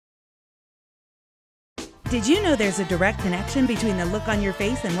Did you know there's a direct connection between the look on your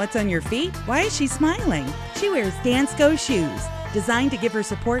face and what's on your feet? Why is she smiling? She wears Dansko shoes, designed to give her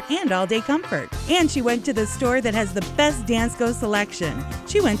support and all-day comfort. And she went to the store that has the best Dansko selection.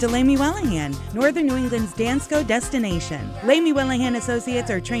 She went to Lamy Wellahan, Northern New England's Dansko destination. Lamy Wellahan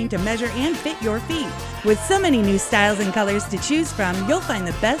Associates are trained to measure and fit your feet. With so many new styles and colors to choose from, you'll find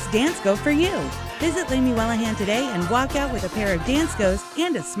the best Dansko for you. Visit Lamy Wellahan today and walk out with a pair of Danskos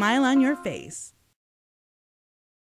and a smile on your face.